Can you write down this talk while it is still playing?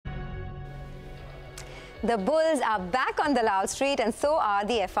The bulls are back on Dalal Street and so are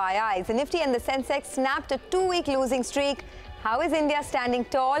the FIIs. The Nifty and the Sensex snapped a two-week losing streak. How is India standing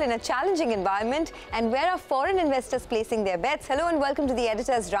tall in a challenging environment, and where are foreign investors placing their bets? Hello and welcome to the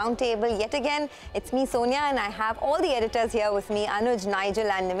Editors Roundtable. Yet again, it's me, Sonia, and I have all the editors here with me, Anuj, Nigel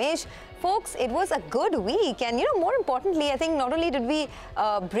and Nimesh. Folks, it was a good week, and more importantly, I think not only did we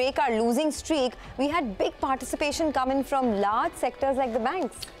break our losing streak, we had big participation come in from large sectors like the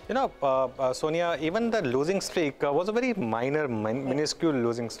banks. Sonia, even the losing streak was a very minuscule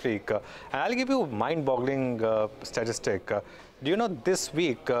losing streak. And I'll give you a mind-boggling statistic. Do you know this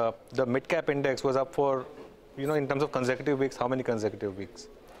week, the mid-cap index was up for, in terms of consecutive weeks, how many consecutive weeks?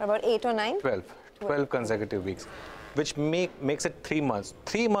 About 8 or 9? 12 consecutive weeks, which makes it 3 months.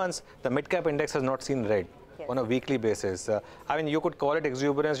 3 months, the mid-cap index has not seen red. Yes. On a weekly basis. I mean, you could call it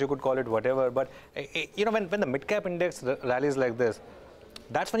exuberance, you could call it whatever, but when the mid-cap index rallies like this,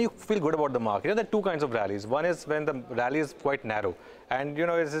 that's when you feel good about the market. There are two kinds of rallies. One is when the rally is quite narrow, and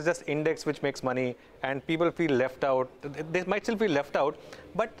it's just index which makes money, and people feel left out. They might still feel left out,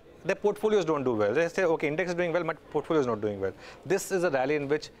 but their portfolios don't do well. They say, okay, index is doing well, my portfolio is not doing well. This is a rally in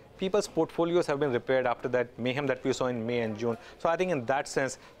which people's portfolios have been repaired after that mayhem that we saw in May and June. So I think in that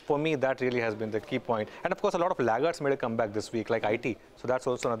sense, for me, that really has been the key point. And of course, a lot of laggards made a comeback this week, like IT. So that's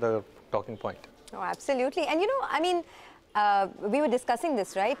also another talking point. Oh, absolutely. And we were discussing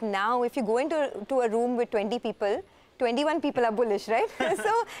this, right? Now, if you go into a room with 20 people, 21 people are bullish, right?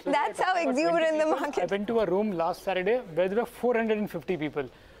 So that's how exuberant the market. I went to a room last Saturday where there were 450 people.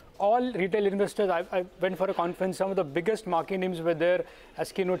 All retail investors. I went for a conference. Some of the biggest marquee names were there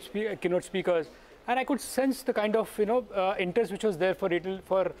as keynote speakers, and I could sense the kind of interest which was there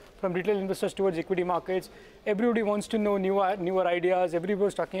from retail investors towards equity markets. Everybody wants to know newer ideas. Everybody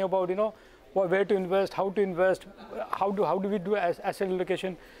was talking about where to invest, how to invest, how do we do asset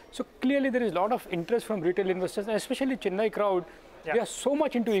allocation. So clearly there is a lot of interest from retail investors, and especially Chennai crowd. Yeah. We are so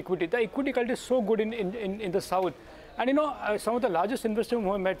much into equity. The equity culture is so good in the south. And some of the largest investors who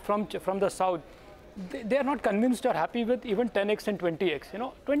I met from the south, they are not convinced or happy with even 10x and 20x.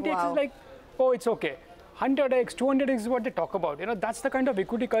 20x Wow. is like, oh, it's okay. 100x, 200x is what they talk about. That's the kind of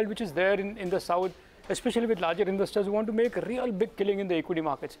equity cult which is there in the south, especially with larger investors who want to make a real big killing in the equity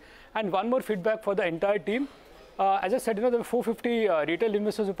markets. And one more feedback for the entire team. As I said, there were 450 retail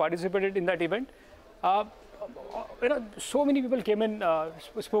investors who participated in that event. So many people came and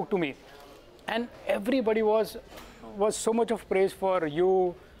spoke to me, and everybody was so much of praise for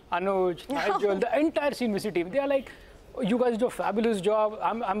you, Anuj, Nigel, the entire CNBC team. They are like, you guys do a fabulous job.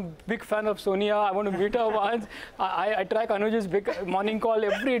 I'm a big fan of Sonia. I want to meet her once. I track Anuj's big morning call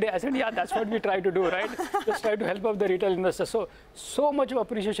every day. I said, yeah, that's what we try to do, right? Just try to help out the retail investors. So much of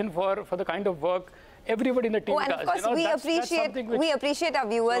appreciation for the kind of work everybody in the team does. And of course, we appreciate our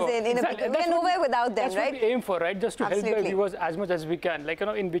viewers. Exactly. We are nowhere without them, that's right? That's what we aim for, right? Just to help the viewers as much as we can. Like,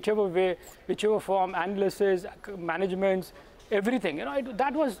 in whichever way, whichever form, analysis, managements, everything.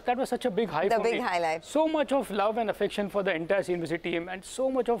 That was such a big highlight. The big highlight. So much of love and affection for the entire CNBC team, and so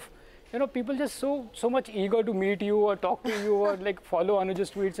much of people just so much eager to meet you or talk to you or like follow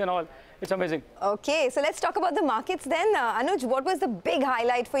Anuj's tweets and all. It's amazing. Okay, so let's talk about the markets then. Anuj, what was the big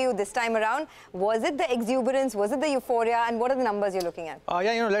highlight for you this time around? Was it the exuberance? Was it the euphoria? And what are the numbers you're looking at?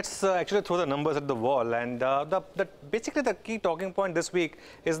 Let's actually throw the numbers at the wall. And basically the key talking point this week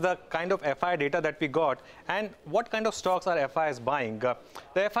is the kind of FI data that we got and what kind of stocks are FIs buying. The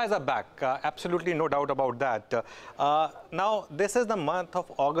FIs are back, absolutely no doubt about that. Now, this is the month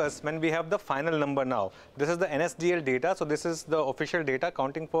of August when we have the final number now. This is the NSDL data. So this is the official data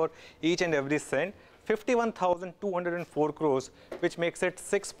counting for each and every cent, 51,204 crores, which makes it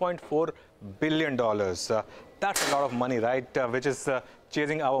 $6.4 billion. That's a lot of money, right? Which is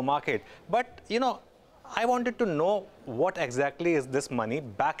chasing our market. But, I wanted to know what exactly is this money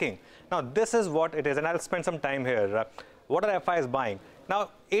backing. Now, this is what it is, and I'll spend some time here. What are FIs buying? Now,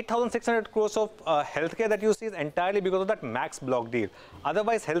 8,600 crores of healthcare that you see is entirely because of that Max block deal.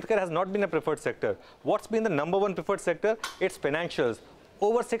 Otherwise, healthcare has not been a preferred sector. What's been the number one preferred sector? It's financials.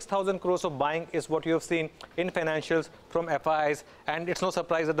 Over 6,000 crores of buying is what you have seen in financials from FIs, and it's no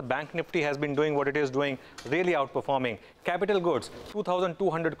surprise that the Bank Nifty has been doing what it is doing, really outperforming. Capital goods,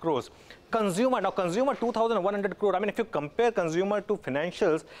 2,200 crores. Consumer, now consumer 2,100 crore. I mean, if you compare consumer to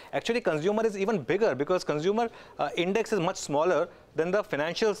financials, actually consumer is even bigger because consumer index is much smaller than the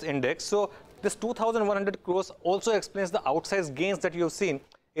financials index. So this 2,100 crores also explains the outsized gains that you have seen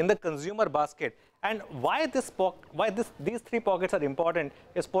in the consumer basket. And why these three pockets are important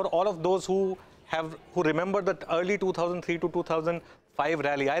is for all of those who remember the early 2003 to 2005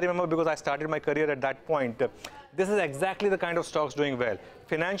 rally. I remember because I started my career at that point. This is exactly the kind of stocks doing well.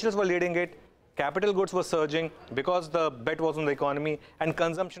 Financials were leading it. capital goods were surging because the bet was on the economy and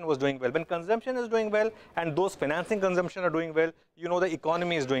consumption was doing well. When consumption is doing well and those financing consumption are doing well, you know the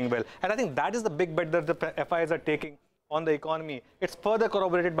economy is doing well. And I think that is the big bet that the FIs are taking on the economy. It's further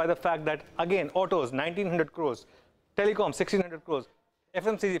corroborated by the fact that, again, autos, 1,900 crores, telecom, 1,600 crores,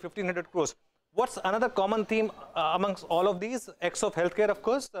 FMCG, 1,500 crores. What's another common theme amongst all of these? X of healthcare, of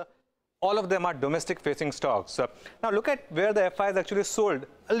course. All of them are domestic-facing stocks. Now, look at where the FIs actually sold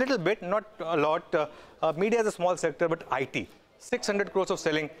a little bit, not a lot. Media is a small sector, but IT. 600 crores of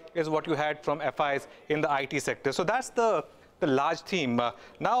selling is what you had from FIs in the IT sector. So that's the large theme.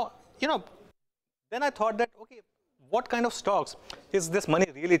 Now, you know, then I thought that, okay, what kind of stocks is this money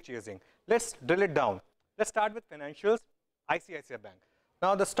really chasing? Let's drill it down. Let's start with financials, ICICI Bank.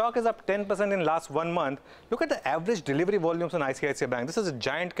 Now, the stock is up 10% in last 1 month. Look at the average delivery volumes on ICICI Bank. This is a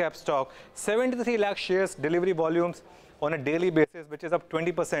giant cap stock, 73 lakh shares delivery volumes on a daily basis, which is up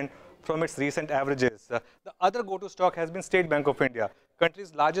 20% from its recent averages. The other go-to stock has been State Bank of India,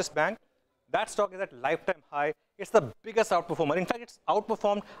 country's largest bank. That stock is at lifetime high. It's the biggest outperformer. In fact, it's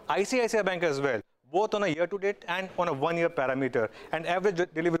outperformed ICICI Bank as well, both on a year-to-date and on a one-year parameter. And average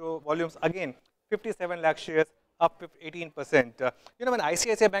delivery volumes, again, 57 lakh shares, up 18%. You know, when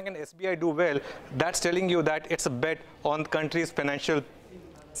ICICI Bank and SBI do well, that's telling you that it's a bet on the country's financial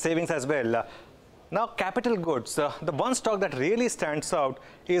savings as well. Now, capital goods, the one stock that really stands out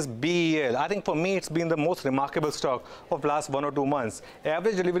is BEL. I think for me, it's been the most remarkable stock of last 1 or 2 months.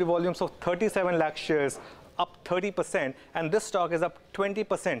 Average delivery volumes of 37 lakh shares, up 30%, and this stock is up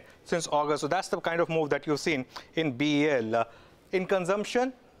 20% since August. So that's the kind of move that you've seen in BEL. In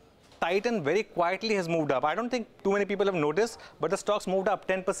consumption, Titan very quietly has moved up. I don't think too many people have noticed, but the stock's moved up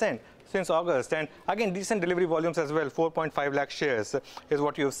 10% since August. And again, decent delivery volumes as well, 4.5 lakh shares is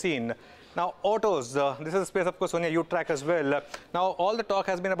what you've seen. Now, autos, this is a space, of course, Sonia, you track as well. Now, all the talk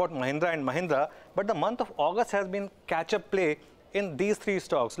has been about Mahindra and Mahindra, but the month of August has been catch-up play in these three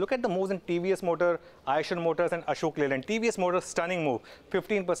stocks. Look at the moves in TVS Motor, Eicher Motors, and Ashok Leyland. TVS Motors, stunning move,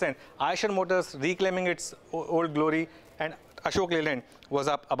 15%. Eicher Motors reclaiming its old glory, and Ashok Leyland was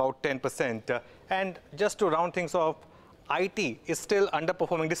up about 10%. And just to round things off, IT is still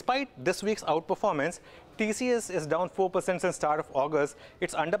underperforming. Despite this week's outperformance, TCS is down 4% since start of August.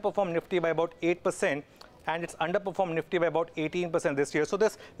 It's underperformed Nifty by about 8%. And it's underperformed Nifty by about 18% this year. So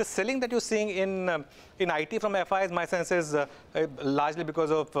this selling that you're seeing in IT from FIs, my sense is largely because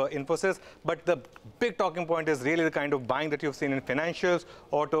of Infosys. But the big talking point is really the kind of buying that you've seen in financials,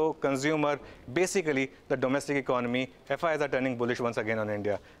 auto, consumer, basically the domestic economy. FIs are turning bullish once again on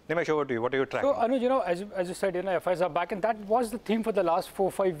India. Nimesh, over to you. What are you tracking? So, Anuj, you know, as you said, you know, FIs are back, and that was the theme for the last 4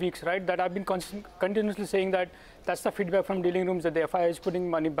 or 5 weeks, right? That I've been continuously saying that that's the feedback from dealing rooms, that the FI is putting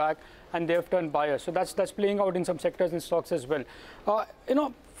money back and they have turned buyers. So that's playing out in some sectors and stocks as well. You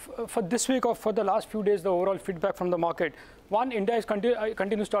know, for this week or for the last few days, the overall feedback from the market, one, India is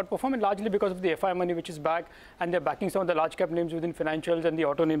continues to outperform, and largely because of the FI money which is back, and they're backing some of the large cap names within financials and the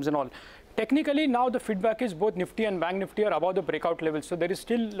auto names and all. Technically, now the feedback is both Nifty and Bank Nifty are above the breakout levels. So there is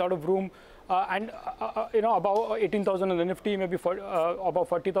still a lot of room, you know, above 18,000 on the Nifty, maybe about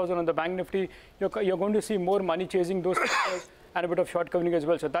 40,000 on the Bank Nifty. You're going to see more money chasing those sectors and a bit of short covering as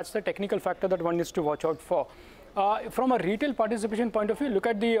well. So that's the technical factor that one needs to watch out for. From a retail participation point of view, look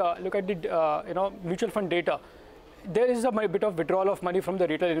at the you know, mutual fund data. There is a bit of withdrawal of money from the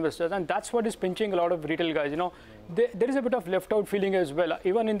retail investors, and that's what is pinching a lot of retail guys. You know, there is a bit of left out feeling as well.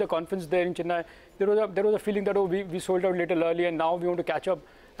 Even in the conference there in Chennai, there was a feeling that, oh, we sold out a little early and now we want to catch up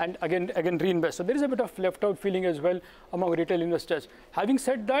and again reinvest. So there is a bit of left out feeling as well among retail investors. Having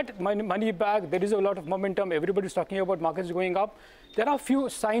said that, money back, there is a lot of momentum. Everybody's talking about markets going up. There are a few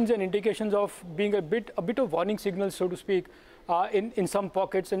signs and indications of being a bit of warning signals, so to speak, in some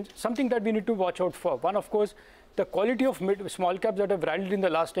pockets, and something that we need to watch out for. One, of course, the quality of small caps that have rallied in the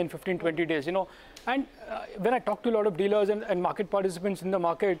last 10, 15, 20 days, you know. And when I talk to a lot of dealers and market participants in the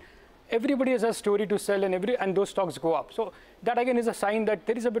market, everybody has a story to sell, and those stocks go up. So that again is a sign that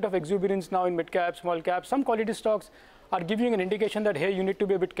there is a bit of exuberance now in mid cap, small cap. Some quality stocks are giving an indication that, hey, you need to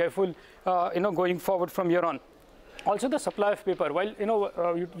be a bit careful, you know, going forward from here on. Also, the supply of paper. While you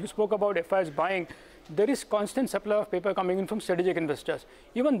know you spoke about FIs buying, there is constant supply of paper coming in from strategic investors.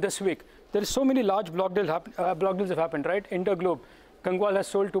 Even this week, there is so many large block deals have happened, right? Interglobe, Kangwal has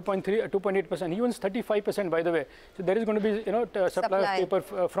sold 2.8%. He owns 35%, by the way. So there is going to be, you know, supply of paper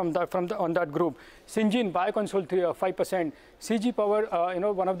on that group. Syngene, Biocon sold 5%. CG Power, you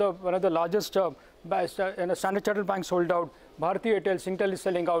know, one of the largest Standard Chartered Bank sold out. Bharti Airtel, Singtel is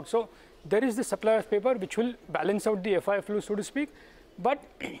selling out. So there is the supply of paper which will balance out the FI flow, so to speak. But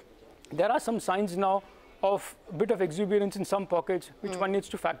there are some signs now of a bit of exuberance in some pockets, which one needs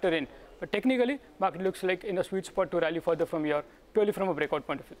to factor in. But technically, market looks like in a sweet spot to rally further from here, purely from a breakout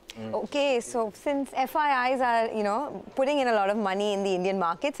point of view. Okay, so since FIIs are, putting in a lot of money in the Indian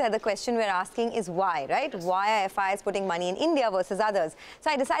markets, the question we're asking is why, right? Yes. Why are FIIs putting money in India versus others? So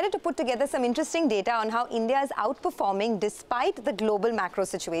I decided to put together some interesting data on how India is outperforming despite the global macro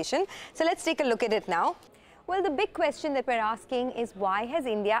situation. So let's take a look at it now. Well, the big question that we're asking is why has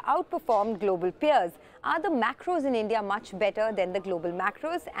India outperformed global peers? Are the macros in India much better than the global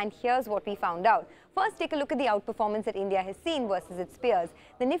macros? And here's what we found out. First, take a look at the outperformance that India has seen versus its peers.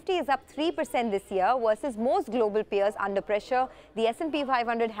 The Nifty is up 3% this year versus most global peers under pressure. The S&P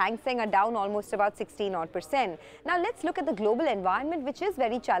 500, Hang Seng are down almost about 16%. Now, let's look at the global environment, which is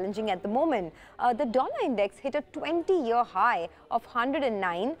very challenging at the moment. The dollar index hit a 20-year high of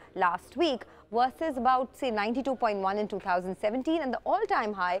 109 last week, versus about, say, 92.1 in 2017 and the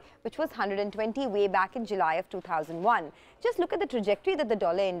all-time high, which was 120 way back in July of 2001. Just look at the trajectory that the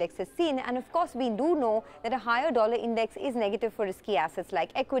dollar index has seen, and of course, we do know that a higher dollar index is negative for risky assets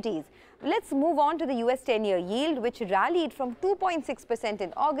like equities. Let's move on to the US 10-year yield, which rallied from 2.6%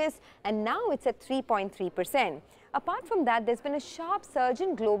 in August, and now it's at 3.3%. Apart from that, there's been a sharp surge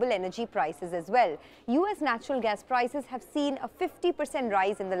in global energy prices as well. US natural gas prices have seen a 50%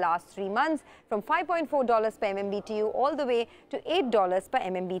 rise in the last 3 months, from $5.4 per MMBTU all the way to $8 per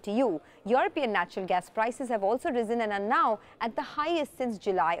MMBTU. European natural gas prices have also risen and are now at the highest since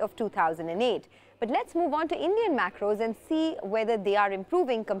July of 2008. But let's move on to Indian macros and see whether they are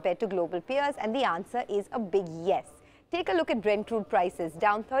improving compared to global peers, and the answer is a big yes. Take a look at Brent crude prices,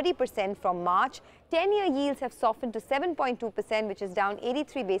 down 30% from March. 10-year yields have softened to 7.2%, which is down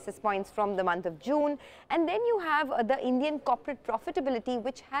 83 basis points from the month of June. And then you have the Indian corporate profitability,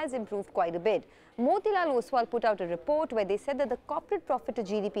 which has improved quite a bit. Motilal Oswal put out a report where they said that the corporate profit to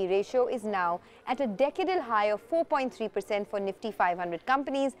GDP ratio is now at a decadal high of 4.3% for Nifty 500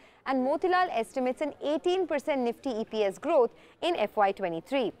 companies, and Motilal estimates an 18% Nifty EPS growth in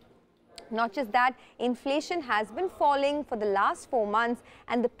FY23. Not just that, inflation has been falling for the last 4 months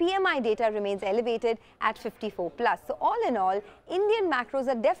and the PMI data remains elevated at 54 plus. So all in all, Indian macros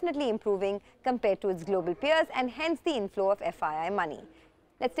are definitely improving compared to its global peers, and hence the inflow of FII money.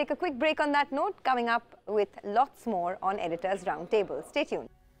 Let's take a quick break on that note, coming up with lots more on Editor's Roundtable. Stay tuned.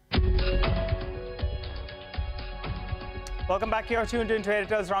 Welcome back. You're tuned into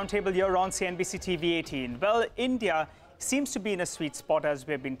Editor's Roundtable here on CNBC-TV18. Well, India seems to be in a sweet spot, as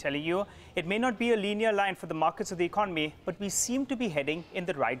we've been telling you. It may not be a linear line for the markets of the economy, but we seem to be heading in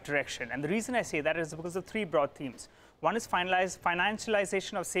the right direction. And the reason I say that is because of 3 broad themes. One is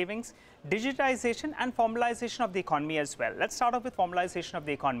financialization of savings, digitization, and formalization of the economy as well. Let's start off with formalization of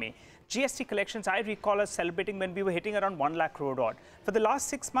the economy. GST collections, I recall us celebrating when we were hitting around 1 lakh crore odd. For the last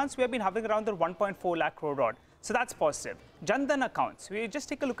 6 months, we have been hovering around the 1.4 lakh crore odd. So that's positive. Jan Dhan accounts, we just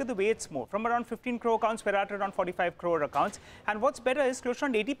take a look at the way it's moved. From around 15 crore accounts, we're at around 45 crore accounts. And what's better is close to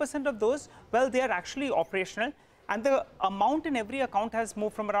around 80% of those, well, they are actually operational. And the amount in every account has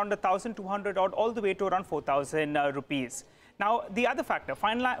moved from around 1,200 odd all the way to around 4,000 rupees. Now, the other factor,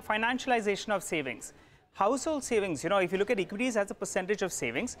 financialization of savings. Household savings, if you look at equities as a percentage of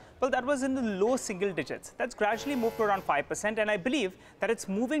savings, well, that was in the low single digits. That's gradually moved to around 5%, and I believe that it's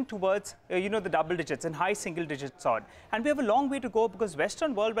moving towards, the double digits and high single digits odd. And we have a long way to go because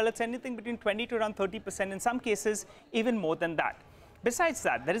Western world, well, it's anything between 20 to around 30%, in some cases, even more than that. Besides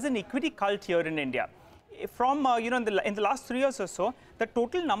that, there is an equity cult here in India. From, in the last 3 years or so, the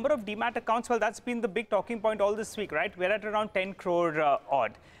total number of demat accounts, well, that's been the big talking point all this week, right? We're at around 10 crore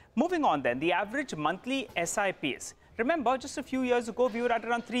odd. Moving on then, the average monthly SIPs. Remember, just a few years ago, we were at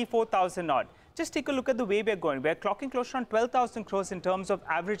around 4,000 odd. Just take a look at the way we're going. We're clocking close to around 12,000 crores in terms of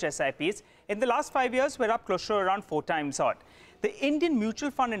average SIPs. In the last 5 years, we're up close to around 4 times odd. The Indian mutual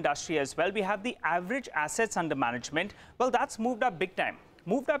fund industry as well, we have the average assets under management. Well, that's moved up big time.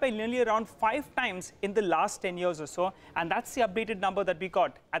 Moved up by nearly around 5 times in the last 10 years or so. And that's the updated number that we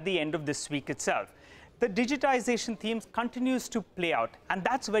got at the end of this week itself. The digitization theme continues to play out, and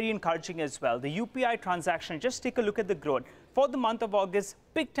that's very encouraging as well. The UPI transaction, just take a look at the growth. For the month of August,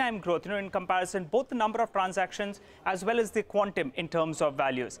 big time growth, in comparison, both the number of transactions as well as the quantum in terms of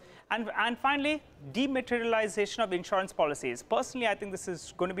values. And finally, dematerialization of insurance policies. Personally, I think this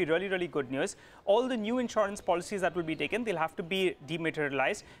is going to be really, really good news. All the new insurance policies that will be taken, they'll have to be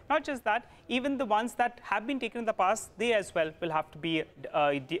dematerialized. Not just that, even the ones that have been taken in the past, they as well will have to be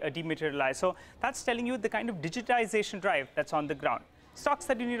dematerialized. So that's telling you the kind of digitization drive that's on the ground. Stocks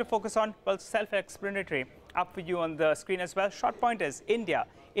that you need to focus on, well, self-explanatory. Up for you on the screen as well. Short point is India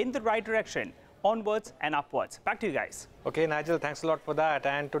in the right direction. onwards and upwards. Back to you guys. Okay, Nigel, thanks a lot for that.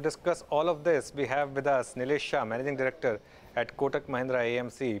 And to discuss all of this, we have with us Nilesh Shah, Managing Director at Kotak Mahindra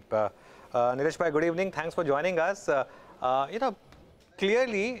AMC. Nilesh bhai, good evening. Thanks for joining us.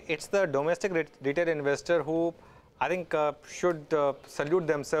 Clearly, it's the domestic retail investor who I think should salute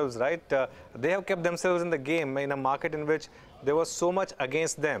themselves, right? They have kept themselves in the game in a market in which there was so much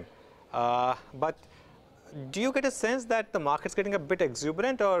against them. But do you get a sense that the market's getting a bit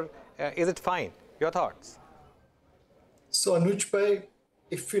exuberant, or is it fine? Your thoughts? So Anuj bhai,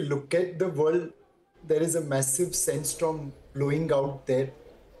 if we look at the world, there is a massive sandstorm blowing out there.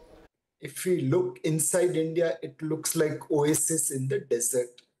 If we look inside India, it looks like oasis in the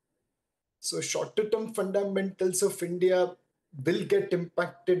desert. So shorter term fundamentals of India will get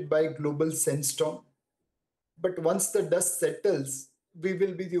impacted by global sandstorm. But once the dust settles, we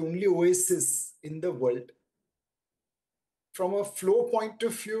will be the only oasis in the world. From a flow point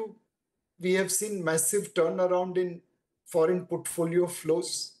of view, we have seen massive turnaround in foreign portfolio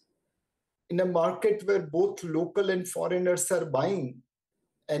flows. In a market where both local and foreigners are buying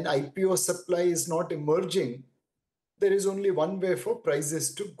and IPO supply is not emerging, there is only one way for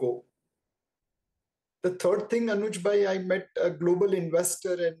prices to go. The third thing, Anuj bhai, I met a global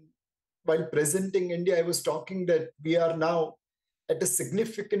investor, and while presenting India, I was talking that we are now at a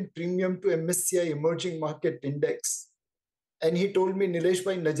significant premium to MSCI Emerging Market Index. And he told me, Nilesh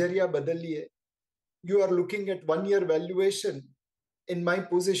bhai, nazariya badaliye. You are looking at 1 year valuation. In my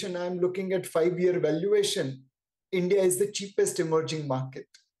position, I am looking at 5-year valuation. India is the cheapest emerging market.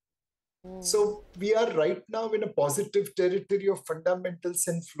 So we are right now in a positive territory of fundamentals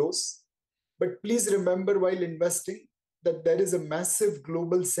and flows. But please remember while investing that there is a massive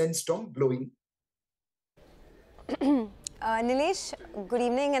global sandstorm blowing. Nilesh, good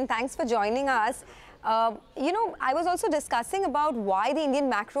evening and thanks for joining us. I was also discussing about why the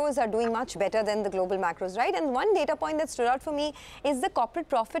Indian macros are doing much better than the global macros, right? And one data point that stood out for me is the corporate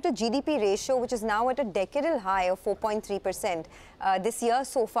profit to GDP ratio, which is now at a decadal high of 4.3% this year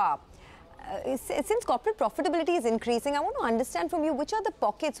so far. Since corporate profitability is increasing, I want to understand from you which are the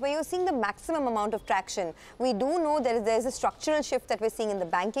pockets where you're seeing the maximum amount of traction. We do know there's a structural shift that we're seeing in the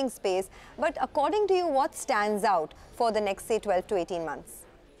banking space, but according to you, what stands out for the next, say, 12 to 18 months?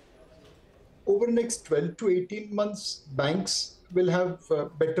 Over the next 12 to 18 months, banks will have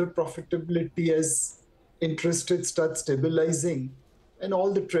better profitability as interest rates start stabilizing and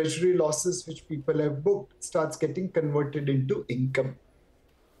all the treasury losses which people have booked starts getting converted into income.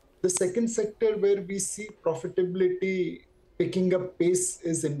 The second sector where we see profitability picking up pace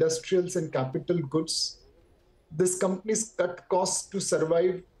is industrials and capital goods. This companies cut costs to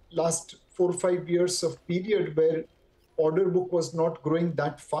survive last 4 or 5 years of period where order book was not growing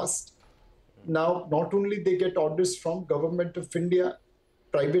that fast. Now, not only they get orders from Government of India,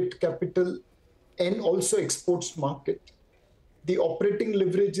 private capital, and also exports market. The operating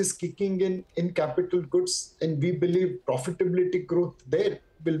leverage is kicking in capital goods, and we believe profitability growth there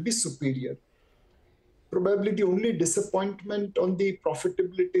will be superior. Probably the only disappointment on the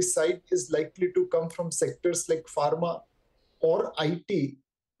profitability side is likely to come from sectors like pharma or IT,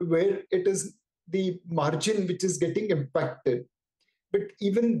 where it is the margin which is getting impacted. But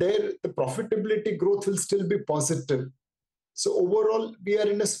even there, the profitability growth will still be positive. So overall, we are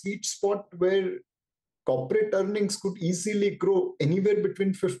in a sweet spot where corporate earnings could easily grow anywhere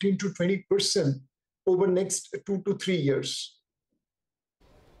between 15 to 20% over next 2 to 3 years.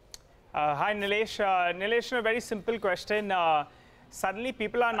 Hi, Nilesh. Nilesh, a very simple question. Suddenly,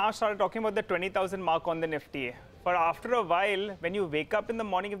 people are now started talking about the 20,000 mark on the Nifty. For after a while, when you wake up in the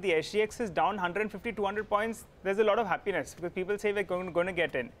morning, if the SGX is down 150, 200 points, there's a lot of happiness because people say we're going to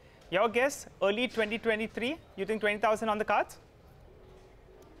get in. Your guess, early 2023, you think 20,000 on the cards?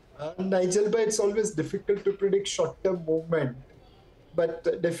 Nigel, but it's always difficult to predict short-term movement.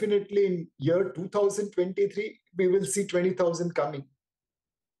 But definitely in year 2023, we will see 20,000 coming.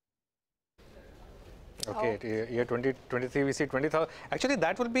 Okay, year 2023, we see 20,000. Actually,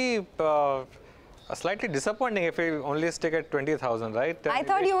 that will be slightly disappointing if we only stick at 20,000, right? I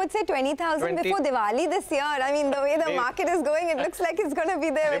thought you would say 20,000 before Diwali this year. I mean, the way the market is going, it looks like it's going to be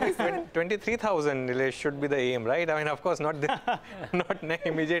there very soon. 23,000 Nilesh, should be the aim, right? I mean, of course, not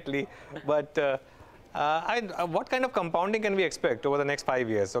immediately, but what kind of compounding can we expect over the next 5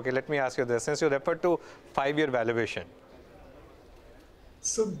 years? Okay, let me ask you this, since you referred to 5-year valuation.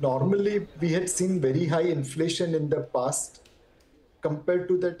 So normally we had seen very high inflation in the past. Compared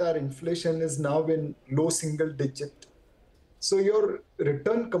to that, our inflation is now in low single digit. So your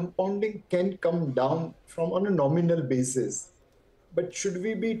return compounding can come down from on a nominal basis. But should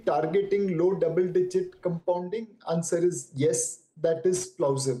we be targeting low double digit compounding? Answer is yes, that is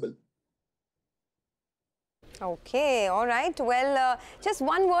plausible. Okay, all right. Well, just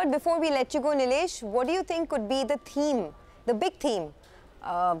one word before we let you go, Nilesh. What do you think could be the theme, the big theme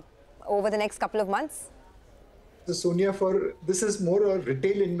over the next couple of months? So Sonia, this is more a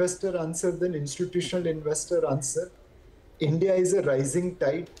retail investor answer than institutional investor answer. India is a rising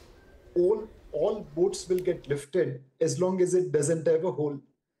tide. All boats will get lifted as long as it doesn't have a hole.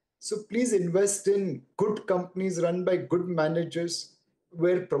 So please invest in good companies run by good managers,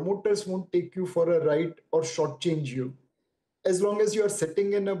 where promoters won't take you for a ride or shortchange you. As long as you are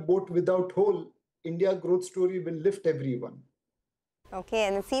sitting in a boat without hole, India growth story will lift everyone. Okay,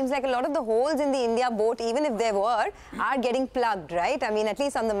 and it seems like a lot of the holes in the India boat, even if there were, are getting plugged, right? I mean, at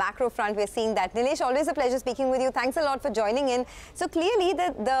least on the macro front, we're seeing that. Nilesh, always a pleasure speaking with you. Thanks a lot for joining in. So clearly,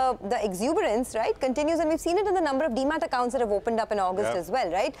 the exuberance, right, continues, and we've seen it in the number of demat accounts that have opened up in August as well,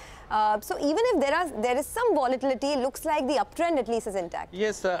 right? So even if there is some volatility, it looks like the uptrend at least is intact.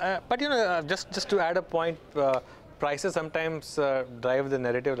 Yes, but you know, just to add a point, prices sometimes drive the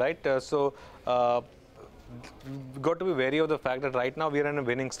narrative, right? Got to be wary of the fact that right now we are in a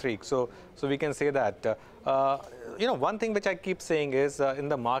winning streak. So we can say that. You know, one thing which I keep saying is in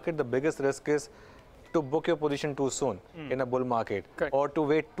the market, the biggest risk is to book your position too soon in a bull market, or to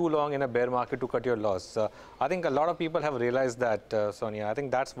wait too long in a bear market to cut your loss. I think a lot of people have realized that, Sonia. I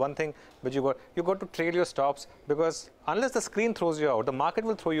think that's one thing which you got to trail your stops, because unless the screen throws you out, the market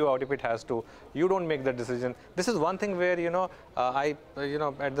will throw you out if it has to. You don't make that decision. This is one thing where, you know,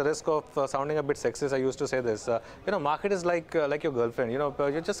 at the risk of sounding a bit sexist, I used to say this. You know, market is like your girlfriend. You know,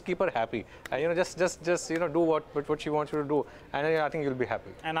 you just keep her happy, and you know, just you know, do what she wants you to do, and I think you'll be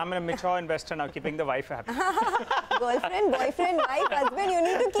happy. And I'm a mature investor now, keeping the wife happy. Girlfriend, boyfriend, wife, husband, you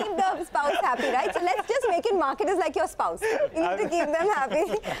need to keep the spouse happy, right? So let's just make it market is like your spouse. You need to keep them happy,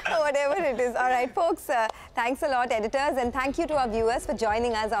 whatever it is. All right, folks, thanks a lot, editors, and thank you to our viewers for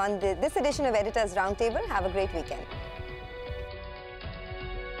joining us on this edition of Editors Roundtable. Have a great weekend.